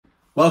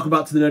Welcome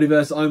back to the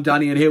Nerdiverse. I'm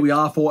Danny, and here we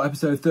are for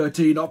episode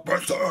 13 of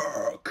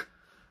Berserk.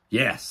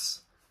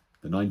 Yes,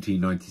 the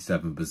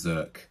 1997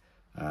 Berserk.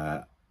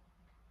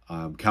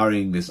 I'm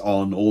carrying this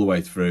on all the way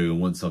through, and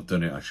once I've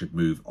done it, I should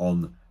move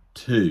on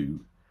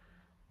to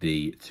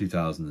the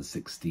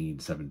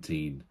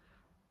 2016-17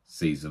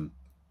 season,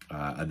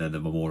 and then the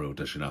Memorial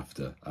Edition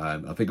after. I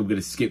think I'm going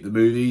to skip the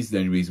movies. The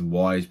only reason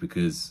why is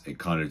because it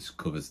kind of just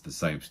covers the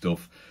same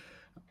stuff.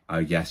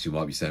 Yes, you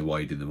might be saying, why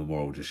are you doing the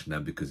Memorial Edition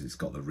then? Because it's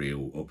got the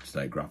real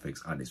up-to-date graphics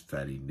and it's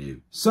fairly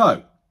new.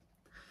 So,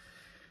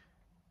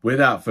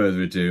 without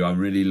further ado, I'm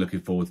really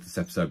looking forward to this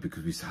episode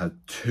because we've had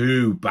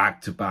two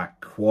back-to-back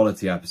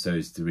quality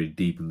episodes to really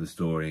deepen the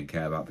story and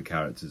care about the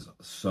characters.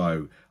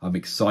 So, I'm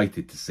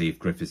excited to see if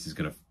Griffiths is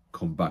going to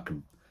come back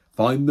and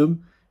find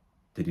them.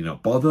 Did he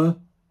not bother?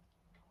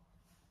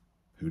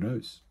 Who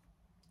knows?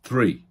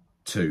 3,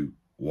 2,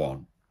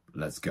 1,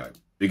 let's go.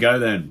 We go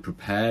then,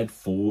 prepared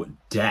for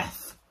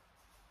death.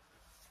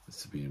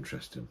 This will be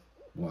interesting.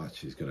 What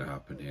actually is going to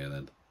happen here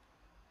then?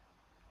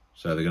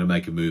 So they're going to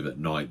make a move at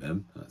night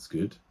then. That's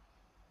good.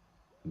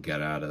 And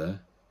get out of there.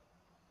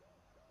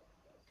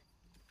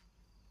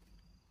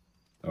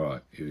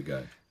 Alright, here we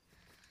go.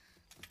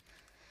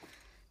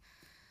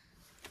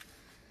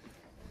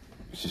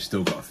 She's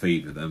still got a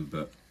fever then,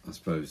 but I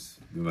suppose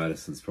the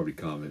medicine's probably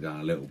calmed it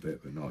down a little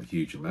bit, but not a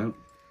huge amount.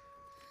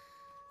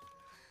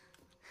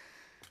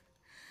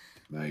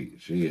 Mate,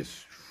 she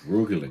is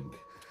struggling.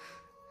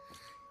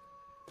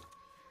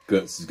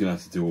 Guts is going to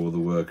have to do all the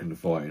work and the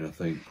fighting, I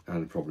think,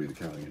 and probably the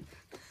carrying.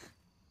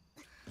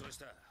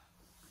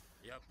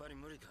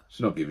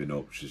 She's not giving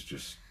up, she's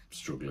just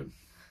struggling.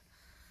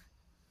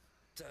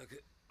 It's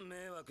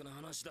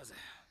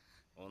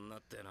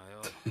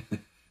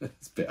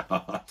a bit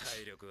hard.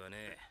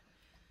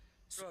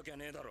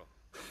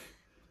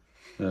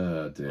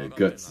 Oh dear,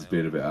 Guts has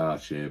been a bit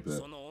harsh here,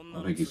 but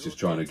I think he's just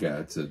trying to get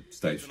her to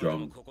stay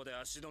strong.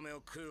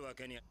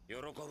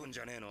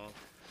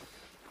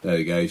 There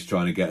you go, he's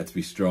trying to get her to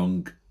be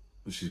strong.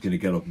 She's going to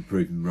get up and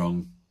prove him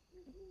wrong.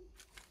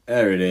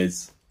 There it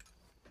is.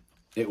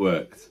 It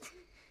worked.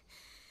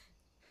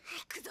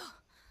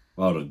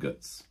 Well done,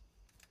 Guts.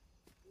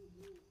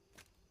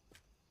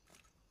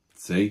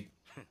 See?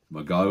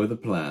 My guy with a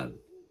plan.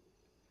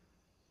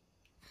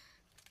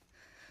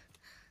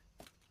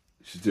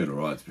 She's doing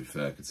alright, to be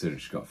fair, considering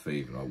she's got a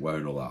fever. Like,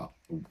 wearing all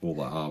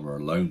that armour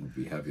alone would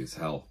be heavy as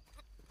hell.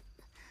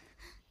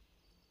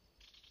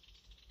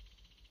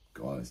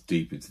 God, it's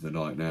deep into the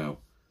night now.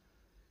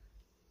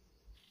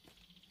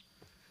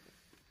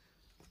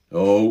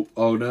 Oh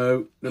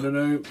no.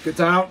 No. Get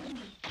down.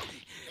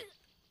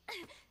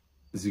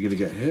 Is he going to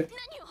get hit?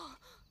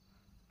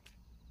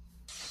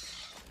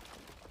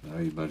 No,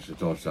 he managed to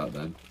dodge that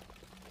then.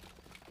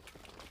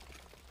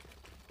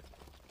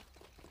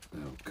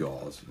 Oh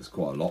God, there's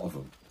quite a lot of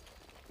them.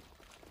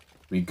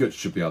 I mean, Guts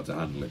should be able to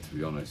handle it, to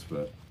be honest,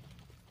 but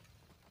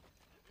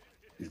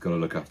he's got to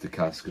look after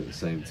Casca at the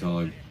same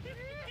time.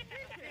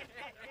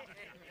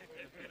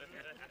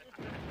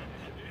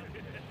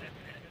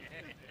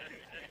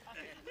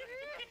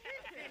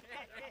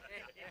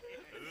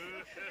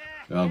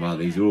 Oh man,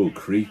 these are all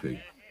creepy.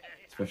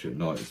 Especially at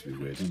night, this would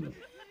be weird, isn't it?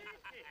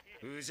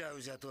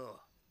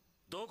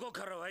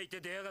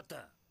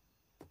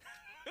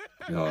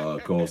 Oh,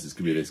 of course, it's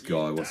going to be this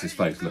guy. What's his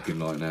face looking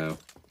like now?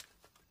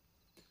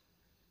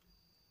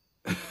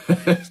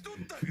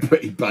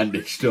 Pretty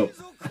bandaged up.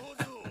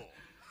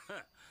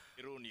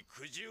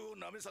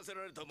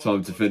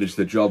 Time to finish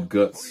the job,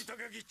 Guts.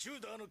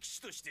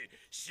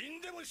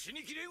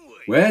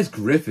 Where's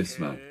Griffiths,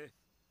 man?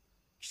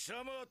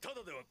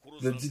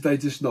 Did they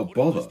just not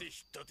bother?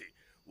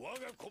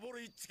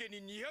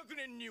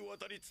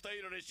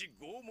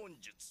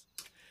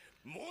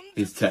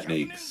 His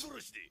techniques.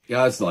 He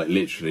has like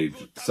literally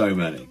so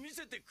many.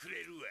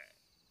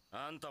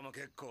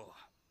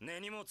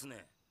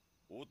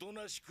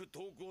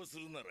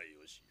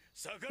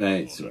 They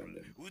ain't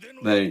surrendering.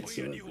 They ain't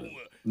surrendering.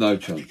 No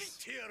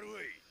chance.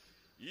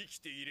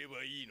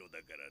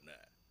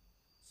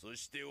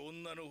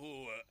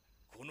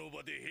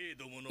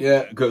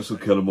 Yeah, Guts will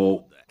kill them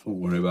all. Don't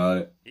worry about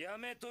it.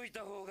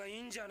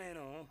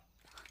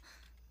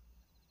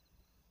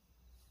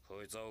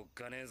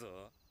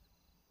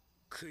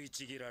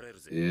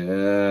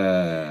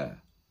 Yeah.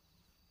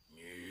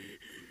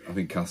 I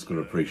think Casca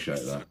will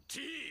appreciate that.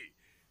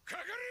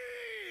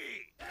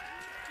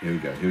 Here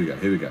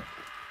we go.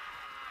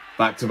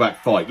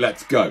 Back-to-back fight.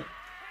 Let's go.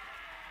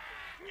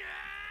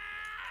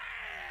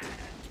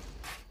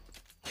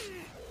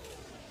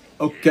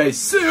 Okay,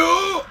 see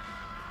you.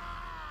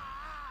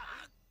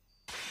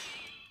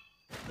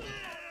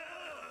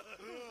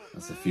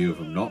 That's a few of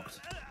them knocked.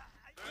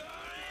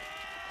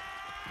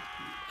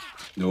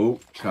 No,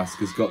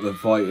 Casca's got them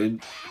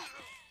fighting.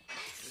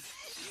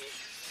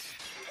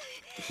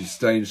 She's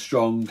staying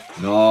strong.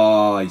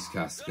 Nice,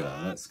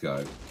 Casca. Let's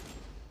go.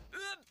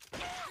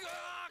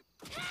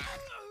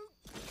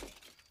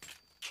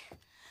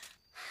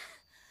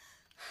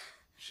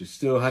 She's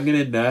still hanging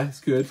in there. It's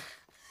good.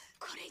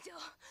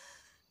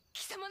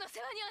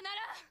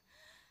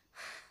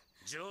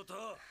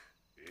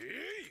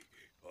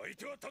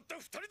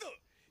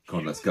 Come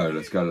on, let's go,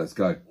 let's go, let's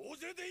go.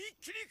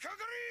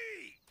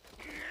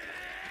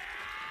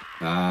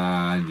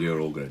 And you're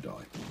all gonna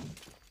die.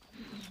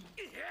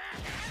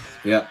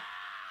 Yep.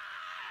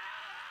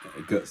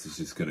 Guts is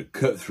just gonna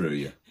cut through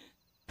you.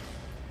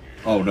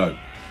 Oh no.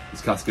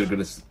 Is Casca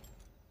gonna...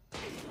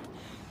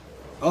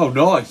 Oh,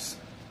 nice.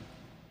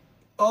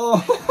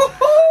 Oh,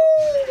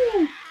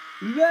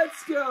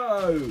 let's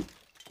go.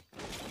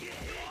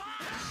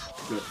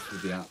 Guts for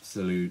the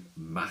absolute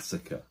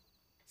massacre.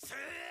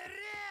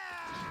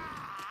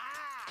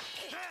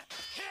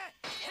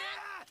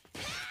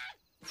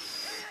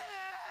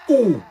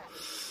 Oh,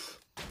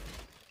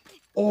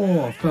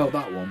 oh, I felt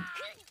that one.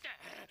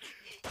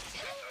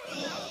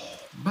 Oh,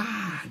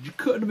 man, you're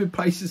cutting them in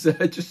places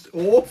that are just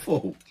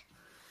awful.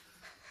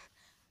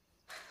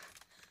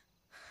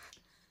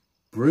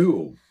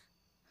 Brutal.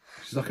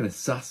 She's like an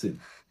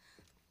assassin.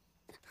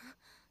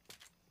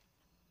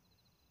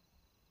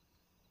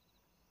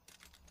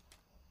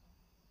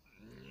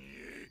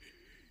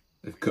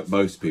 They've cut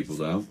most people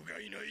down.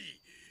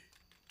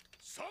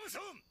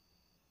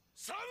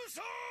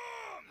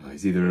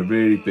 He's either a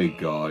really big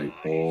guy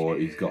or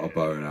he's got a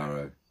bow and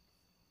arrow.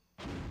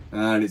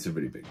 And it's a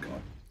really big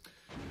guy.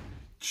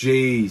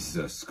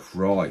 Jesus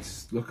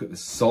Christ. Look at the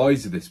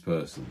size of this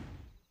person.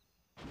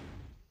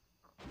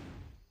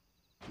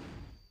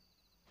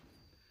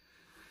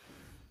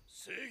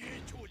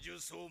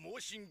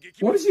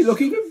 What does he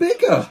look even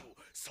bigger?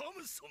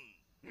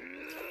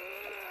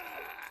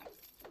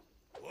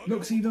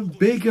 Looks even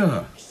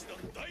bigger.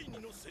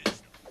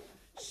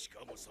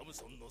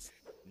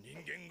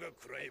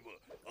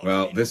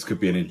 Well, this could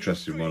be an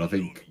interesting one. I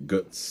think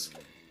Guts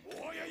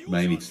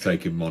may need to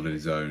take him on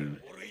his own.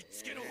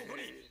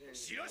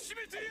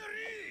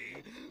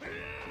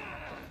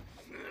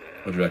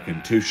 What do you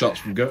reckon? 2 shots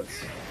from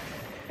Guts?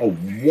 Oh,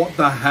 what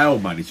the hell,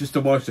 man? He's just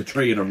demolished a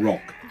tree and a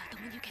rock.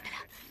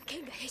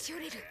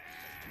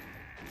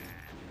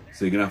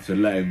 So you're going to have to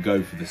let him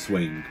go for the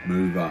swing,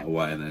 move out of the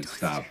way and then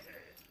stab.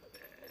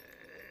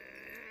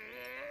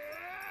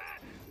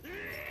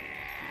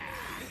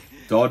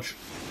 Dodge.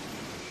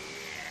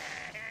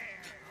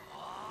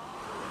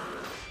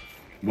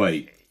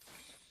 Wait.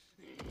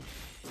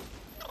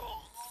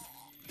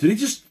 Did he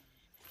just...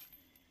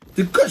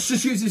 Did Guts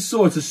just use his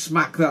sword to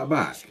smack that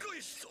back?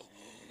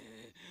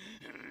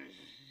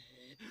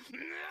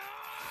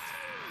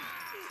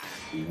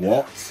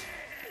 What?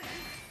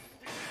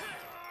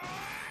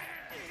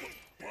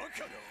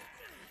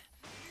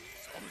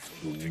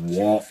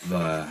 What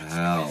the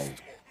hell?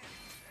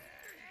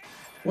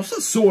 What's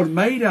that sword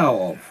made out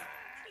of?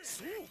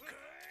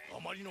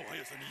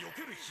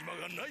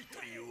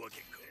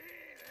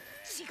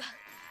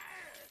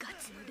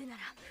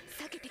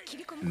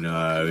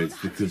 No, it's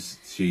because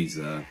she's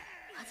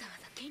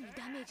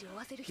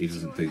he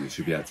doesn't think that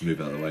she'll be able to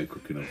move out of the way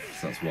quick enough,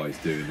 so that's why he's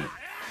doing it.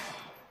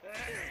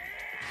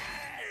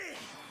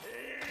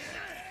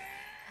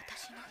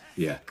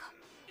 Yeah.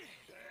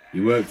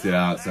 You worked it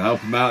out, so help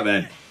him out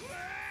then.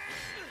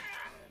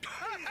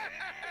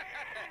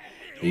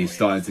 He's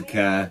starting to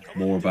care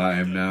more about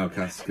him now,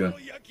 Casca.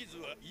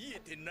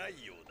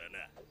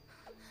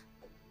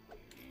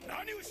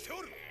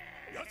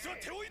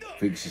 I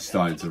think she's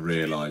starting to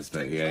realise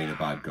that he ain't a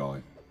bad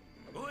guy.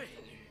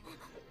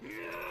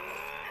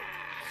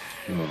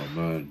 Oh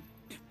man.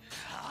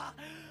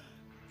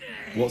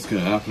 What's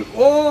going to happen?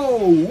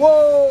 Oh!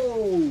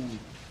 Whoa!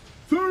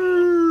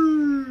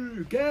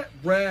 Get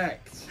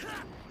wrecked!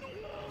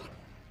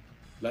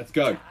 Let's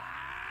go.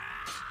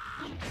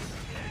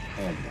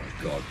 Oh my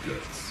god,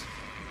 Guts.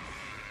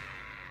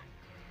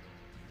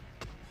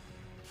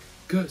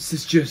 Guts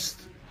is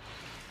just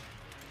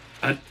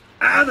an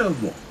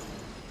animal.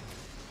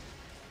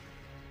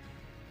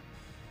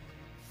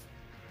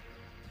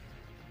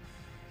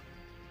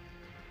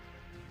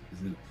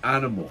 He's an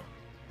animal.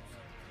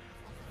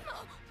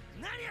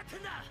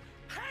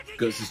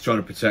 Guts is trying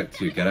to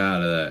protect you. Get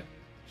out of there.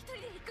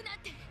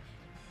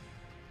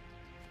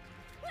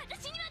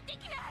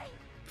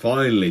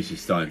 Finally,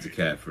 she's starting to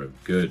care for him.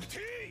 Good.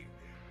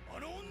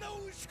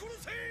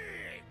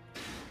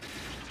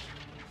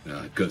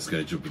 Guts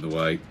going to jump in the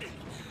way.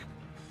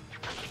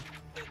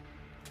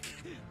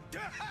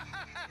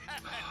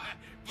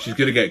 She's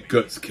going to get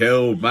Guts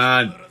killed,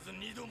 man.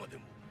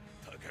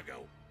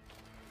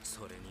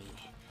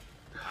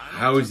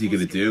 How is he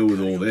going to deal with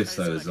all this,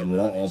 though? There's a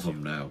lot of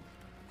them now.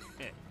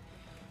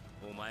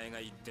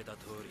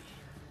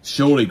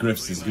 Surely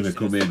Griffiths is going to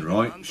come in,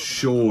 right?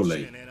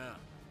 Surely.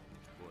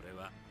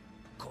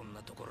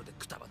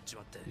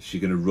 Is she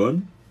going to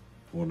run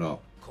or not?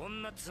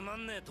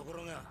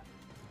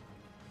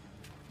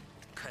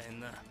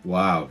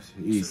 Wow,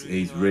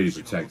 he's really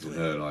protecting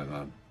her like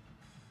that.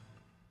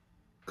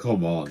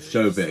 Come on,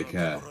 show a bit of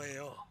care.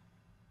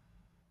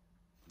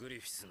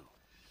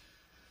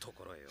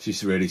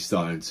 She's really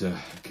starting to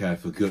care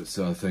for Guts,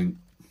 I think.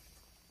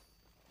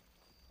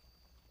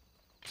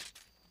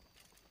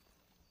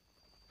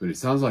 But it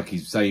sounds like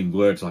he's saying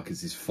words like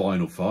it's his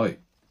final fight.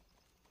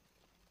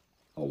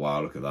 Oh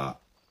wow, look at that.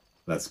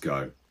 Let's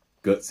go.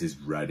 Guts is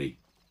ready.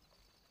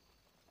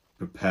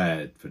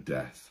 Prepared for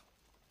death.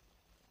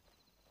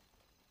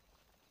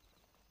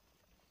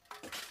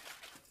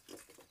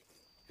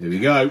 Here we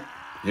go.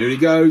 Here he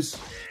goes.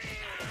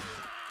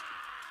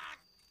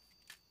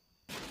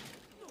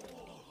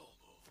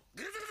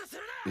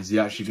 Is he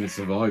actually going to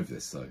survive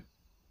this, though?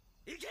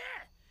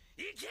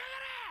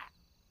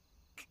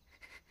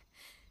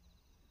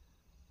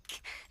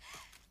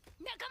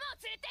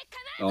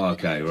 Oh,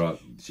 okay, right.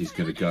 She's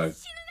going to go.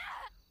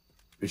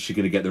 Is she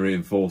going to get the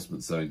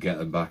reinforcements, though, and get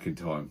them back in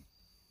time?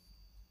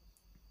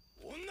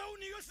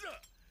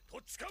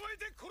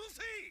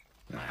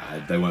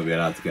 Nah, they won't be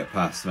allowed to get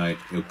past, mate.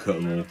 He'll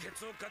cut them all.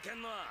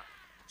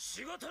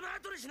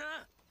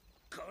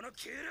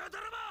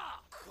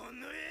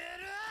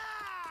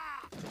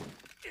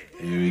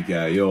 Here we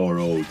go. You're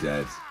all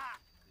dead.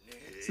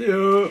 See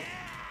you.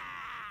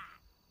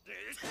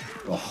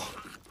 Oh.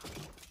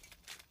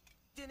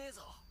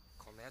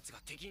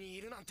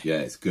 Yeah,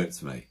 it's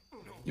Guts, mate.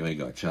 You ain't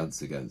got a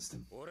chance against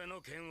him.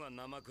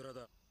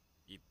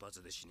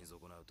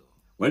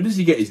 When does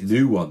he get his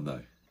new one,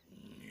 though?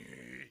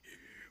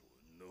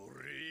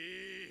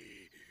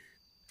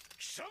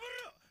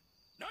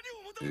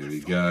 Here we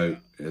go.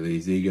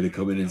 Is he going to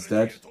come in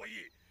instead?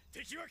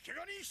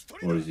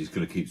 Or is he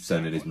going to keep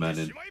sending his men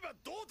in?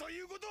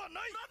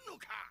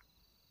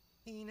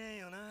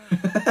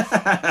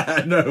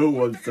 No one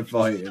wants to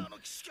fight him.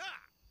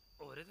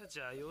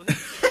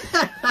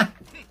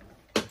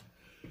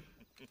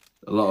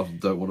 A lot of them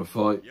don't want to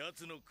fight.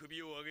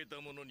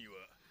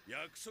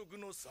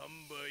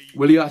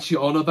 Will he actually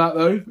honour that,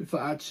 though? If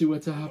that actually were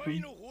to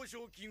happen?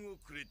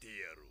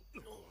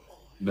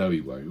 No,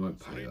 he won't. He won't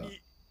pay that.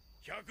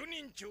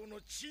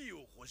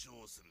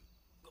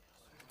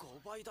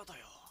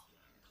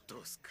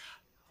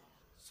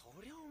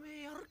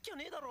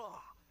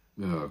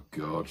 Oh,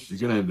 God. You're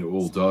going to end up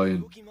all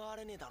dying.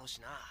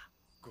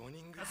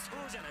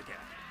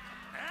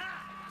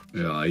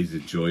 Yeah, he's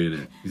enjoying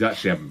it. He's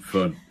actually having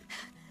fun.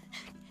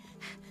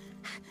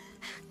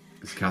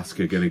 Is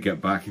Casca going to get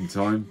back in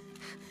time?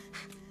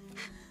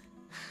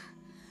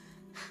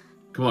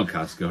 Come on,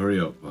 Casca, hurry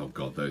up. Oh,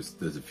 God, there's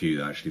a few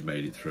that actually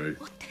made it through.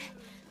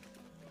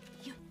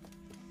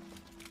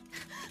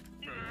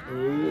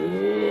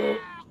 Oh.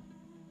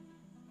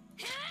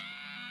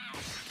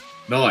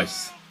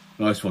 Nice.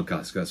 Nice one,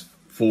 Casca. That's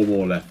 4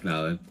 more left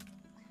now, then.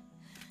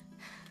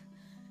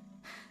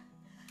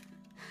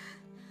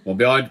 One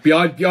behind,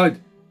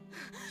 behind.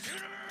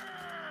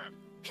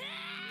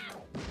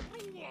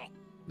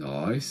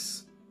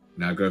 Nice.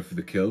 Now go for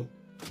the kill.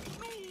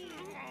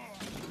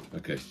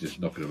 Okay, she's just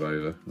knocking him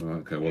over.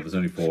 Alright, okay, well, there's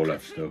only 4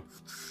 left still.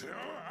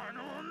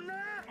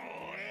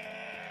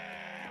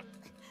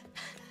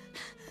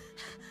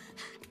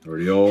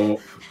 Hurry up.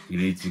 You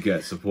need to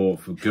get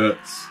support for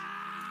Guts.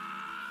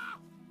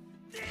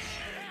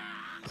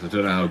 So I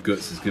don't know how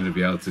Guts is going to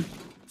be able to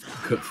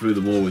cut through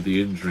them all with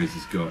the injuries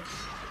he's got.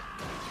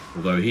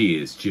 Although he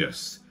is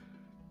just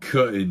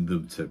cutting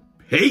them to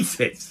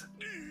pieces.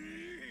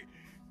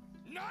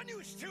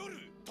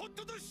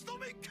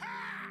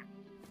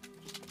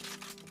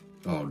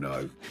 Oh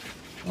no.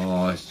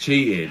 Oh, it's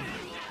cheating.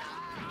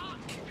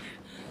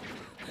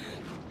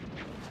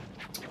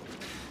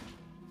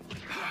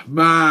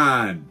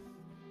 Man.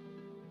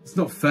 It's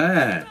not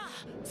fair.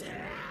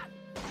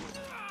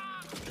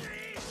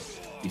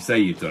 You say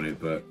you've done it,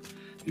 but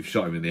you've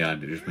shot him in the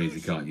hand. It just means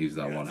he can't use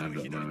that one hand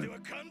at the moment.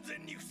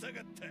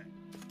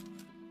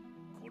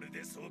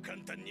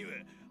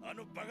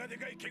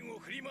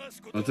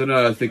 I don't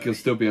know, I think he'll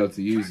still be able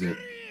to use it.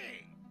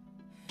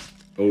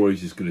 Or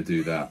he's just going to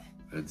do that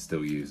and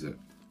still use it.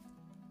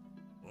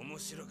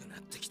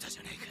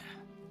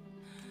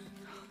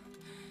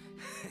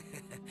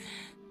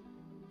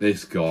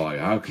 This guy,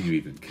 how can you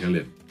even kill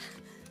him?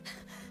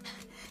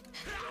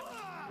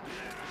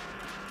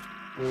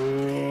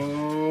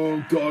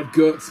 Oh, God,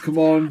 Guts, come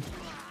on.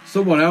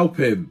 Someone help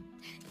him.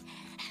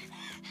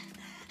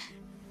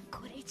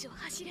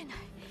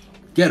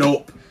 Get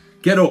up.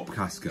 Get up,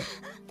 Casca.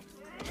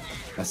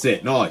 That's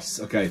it. Nice.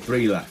 Okay,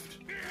 3 left.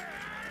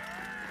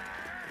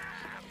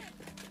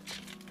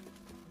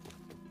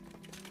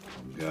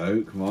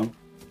 Go. Come on.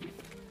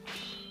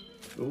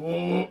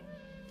 Oh.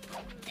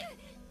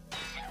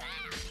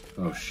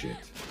 Oh, shit.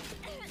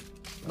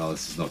 Oh,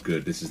 this is not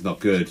good. This is not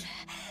good.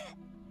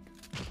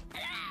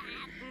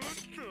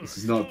 This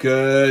is not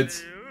good.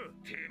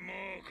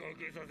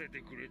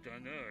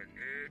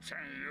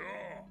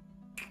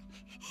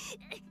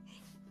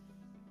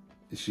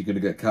 Is she going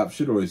to get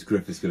captured, or is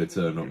Griffiths going to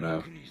turn up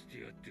now?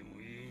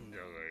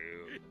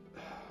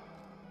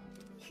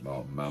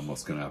 Oh man,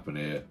 what's going to happen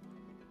here?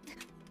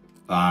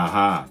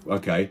 Aha,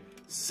 okay.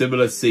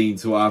 Similar scene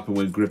to what happened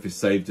when Griffiths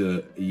saved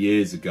her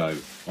years ago.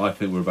 I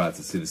think we're about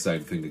to see the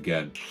same thing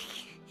again.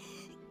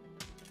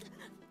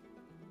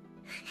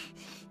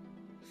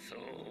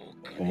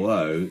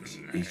 Although,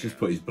 he's just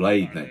put his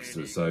blade next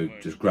to her, so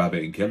just grab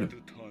it and kill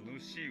him.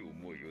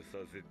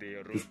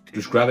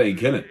 Just grab it and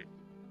kill him.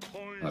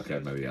 Okay,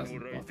 maybe he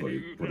hasn't. I thought he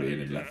put it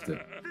in and left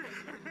it.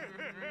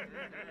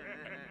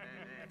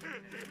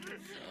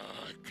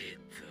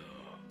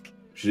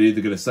 She's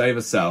either going to save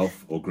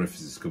herself or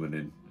Griffiths is coming in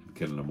and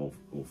killing them all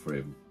three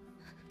of them.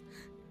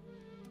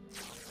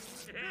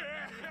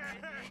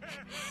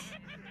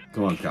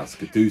 Come on,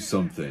 Casca, do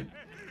something.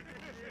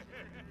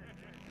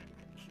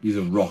 Use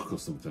a rock or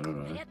something, I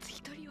don't know.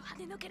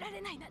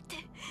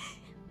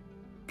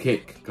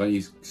 Kick. Can't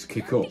you just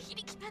kick up?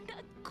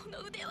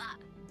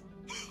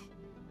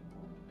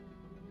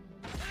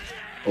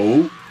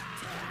 Oh.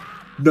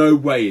 No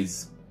way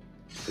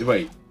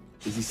Wait,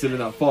 is he still in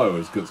that fire or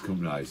is Guts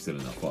coming out? He's still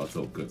in that fire. I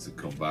thought Guts had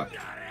come back.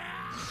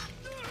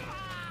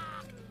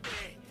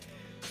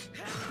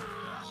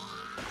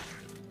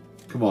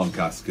 Come on,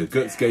 Casca.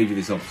 Guts gave you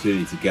this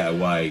opportunity to get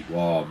away.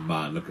 Oh,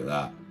 man, look at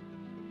that.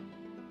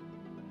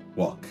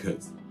 What a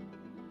cut.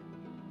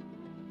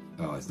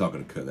 Oh, it's not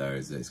going to cut there,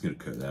 is it? It's going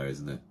to cut there,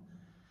 isn't it?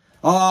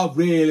 Oh,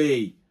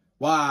 really?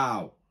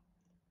 Wow.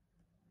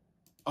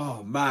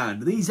 Oh,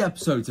 man. These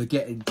episodes are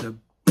getting to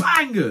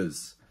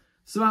bangers.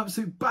 Some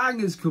absolute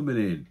bangers coming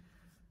in.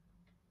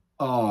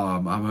 Oh,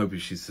 I'm hoping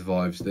she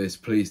survives this.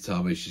 Please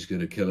tell me she's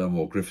going to kill him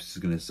or Griffiths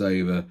is going to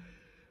save her.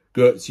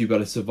 Guts, you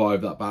better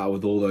survive that battle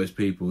with all those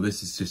people.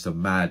 This is just a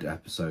mad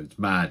episode. It's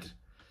mad.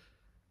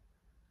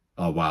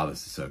 Oh, wow,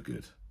 this is so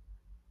good.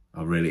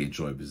 I really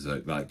enjoy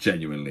Berserk. Like,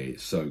 genuinely,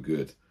 it's so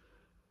good.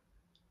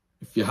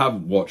 If you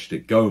haven't watched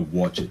it, go and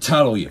watch it.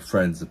 Tell all your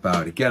friends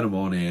about it. Get them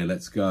on here.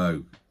 Let's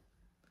go.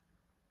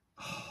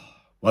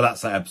 Well,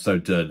 that's that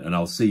episode done. And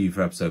I'll see you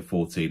for episode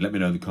 14. Let me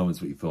know in the comments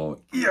what you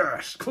thought.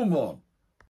 Yes, come on.